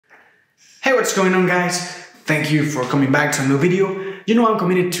Hey, what's going on, guys? Thank you for coming back to a new video. You know I'm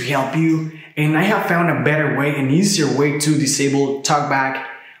committed to help you, and I have found a better way, an easier way to disable talkback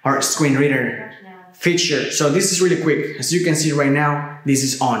or screen reader feature. So this is really quick. As you can see right now, this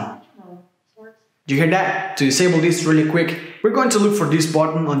is on. Do you hear that? To disable this really quick, we're going to look for this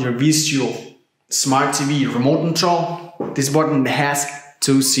button on your Vizio Smart TV remote control. This button that has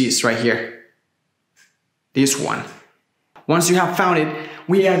two C's right here. This one. Once you have found it,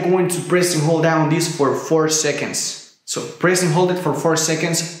 we are going to press and hold down this for 4 seconds. So press and hold it for 4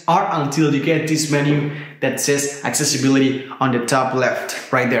 seconds or until you get this menu that says accessibility on the top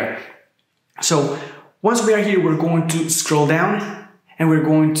left, right there. So once we are here, we're going to scroll down and we're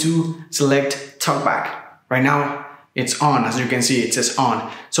going to select talkback. Right now it's on, as you can see, it says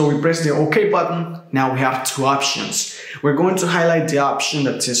on. So we press the OK button. Now we have two options. We're going to highlight the option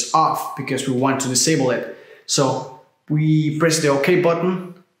that says off because we want to disable it. So we press the OK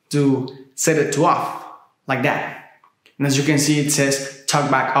button to set it to off, like that. And as you can see, it says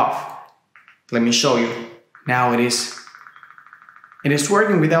talkback off. Let me show you. Now it is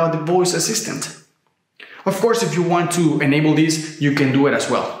working without the voice assistant. Of course, if you want to enable this, you can do it as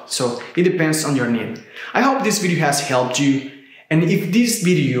well. So it depends on your need. I hope this video has helped you. And if this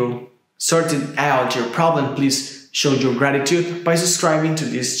video sorted out your problem, please show your gratitude by subscribing to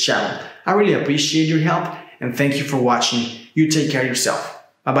this channel. I really appreciate your help and thank you for watching. You take care of yourself.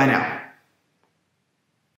 Bye bye now.